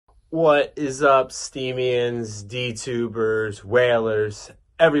What is up, Steamians, Dtubers, whalers,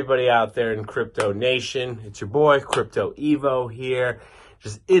 everybody out there in Crypto Nation? It's your boy, Crypto Evo here,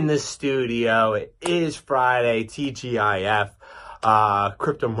 just in the studio. It is Friday, TGIF.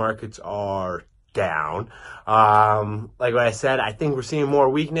 Crypto markets are down. Like what I said, I think we're seeing more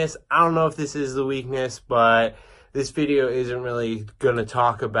weakness. I don't know if this is the weakness, but this video isn't really going to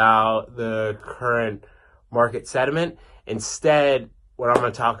talk about the current market sentiment. Instead, what I'm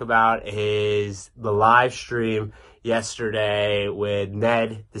going to talk about is the live stream yesterday with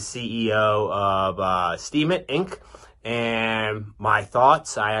Ned, the CEO of Steemit Inc. and my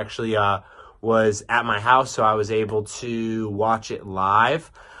thoughts. I actually was at my house, so I was able to watch it live,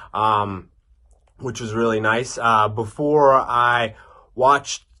 which was really nice. Before I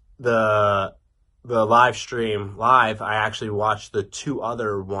watched the live stream live, I actually watched the two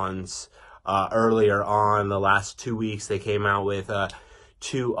other ones earlier on. The last 2 weeks, they came out with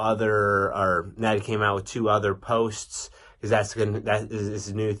Ned came out with two other posts, because that is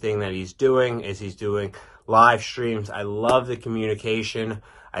a new thing that he's doing, is he's doing live streams. I love the communication.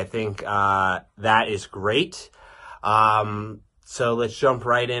 I think that is great. So let's jump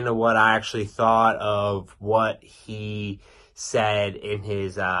right into what I actually thought of what he said in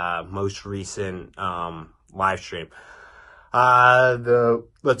his most recent live stream.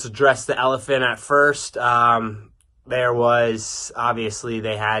 Let's address the elephant at first. There was, obviously,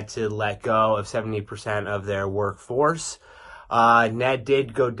 they had to let go of 70% of their workforce. Ned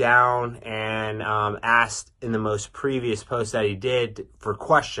did go down and asked in the most previous post that he did for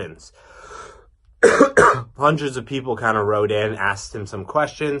questions. Hundreds of people kind of wrote in, asked him some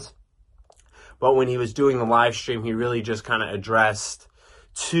questions. But when he was doing the live stream, he really just kind of addressed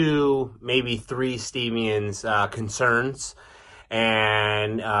two, maybe three Steemians' concerns,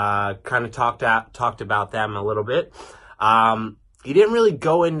 and kind of talked about them a little bit. He didn't really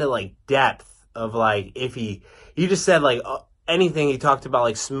go into like depth of like if he just said like anything. He talked about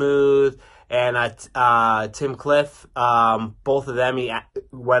like Smooth and Tim Cliff. Both of them, he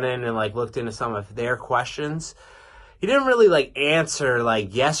went in and like looked into some of their questions. He didn't really like answer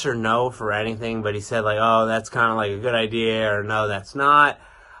like yes or no for anything, but he said like, oh, that's kind of like a good idea, or no, that's not.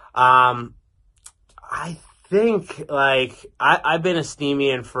 I think like I've been a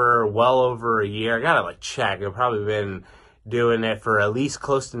Steemian for well over a year. I gotta like check. I've probably been doing it for at least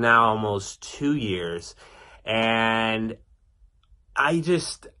close to now almost 2 years. And I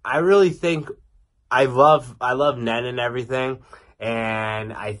really think I love Ned and everything.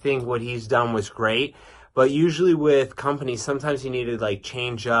 And I think what he's done was great. But usually with companies, sometimes you need to like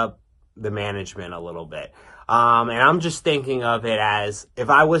change up the management a little bit. And I'm just thinking of it as if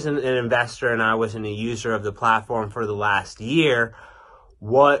I wasn't an investor and I wasn't a user of the platform for the last year,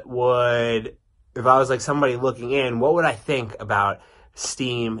 if I was like somebody looking in, what would I think about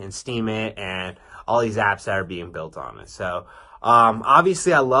Steam and Steemit and all these apps that are being built on it? So,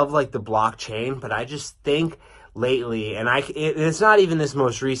 obviously I love like the blockchain, but I just think lately, and it's not even this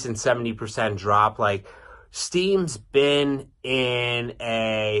most recent 70% drop, like Steam's been in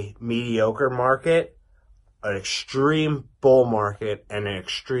a mediocre market, an extreme bull market, and an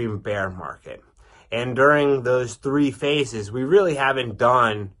extreme bear market. And during those three phases, we really haven't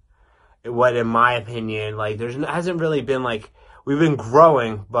done what, in my opinion, like hasn't really been like, we've been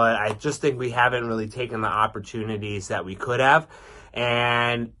growing, but I just think we haven't really taken the opportunities that we could have.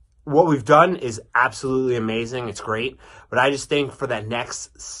 And what we've done is absolutely amazing. It's great. But I just think for that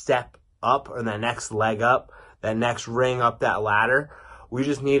next step up, or that next leg up, that next ring up that ladder, we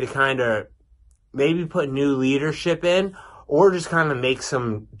just need to kind of maybe put new leadership in, or just kind of make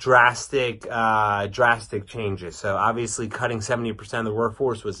some drastic changes. So obviously cutting 70% of the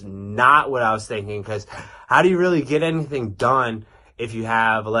workforce was not what I was thinking, because how do you really get anything done if you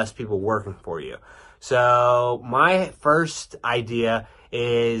have less people working for you? So my first idea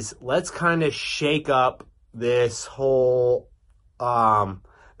is let's kind of shake up this whole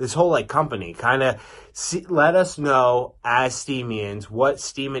like company, kind of let us know as Steemians what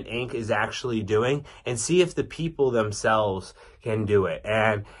Steemit Inc. is actually doing, and see if the people themselves can do it.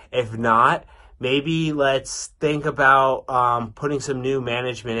 And if not, maybe let's think about putting some new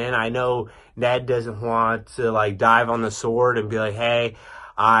management in. I know Ned doesn't want to like dive on the sword and be like, hey,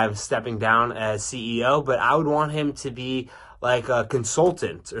 I'm stepping down as CEO, but I would want him to be like a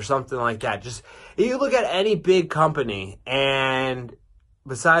consultant or something like that. Just, you look at any big company, and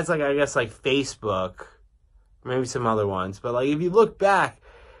besides like, I guess like Facebook, maybe some other ones, but like if you look back,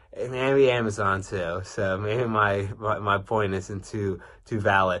 maybe Amazon too, so maybe my point isn't too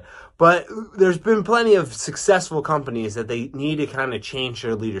valid. But there's been plenty of successful companies that they need to kind of change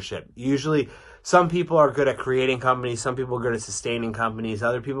their leadership. Usually some people are good at creating companies. Some people are good at sustaining companies.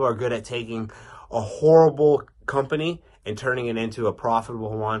 Other people are good at taking a horrible company and turning it into a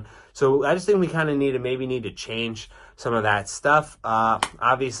profitable one. So I just think we kind of need to change some of that stuff.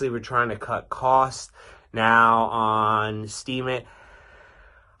 Obviously, we're trying to cut costs now on Steemit.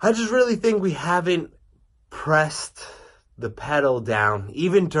 I just really think we haven't pressed the pedal down,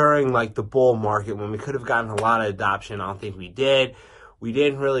 even during like the bull market when we could have gotten a lot of adoption. I don't think we did. We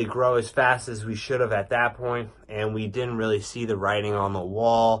didn't really grow as fast as we should have at that point, and we didn't really see the writing on the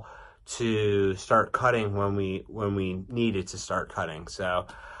wall to start cutting when we needed to start cutting. So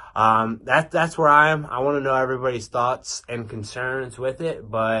that's where I am. I want to know everybody's thoughts and concerns with it,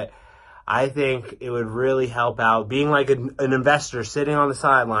 but I think it would really help out being like an investor sitting on the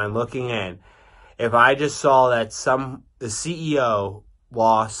sideline looking in. If I just saw that the CEO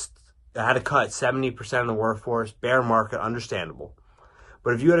had to cut 70% of the workforce, bear market, understandable.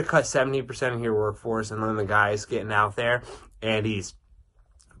 But if you had to cut 70% of your workforce and then the guy's getting out there and he's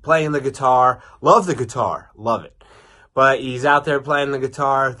playing the guitar, love it. But he's out there playing the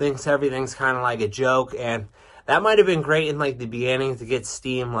guitar, thinks everything's kind of like a joke, and that might have been great in like the beginning to get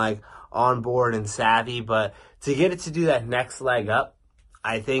Steem like on board and savvy, but to get it to do that next leg up,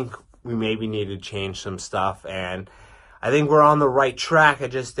 I think we maybe need to change some stuff, and I think we're on the right track. I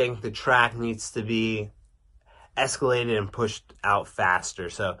just think the track needs to be escalated and pushed out faster.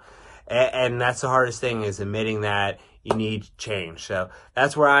 So, and that's the hardest thing, is admitting that you need change. So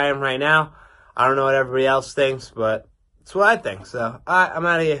that's where I am right now. I don't know what everybody else thinks, but it's what I think. So I'm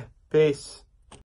out of here. Peace.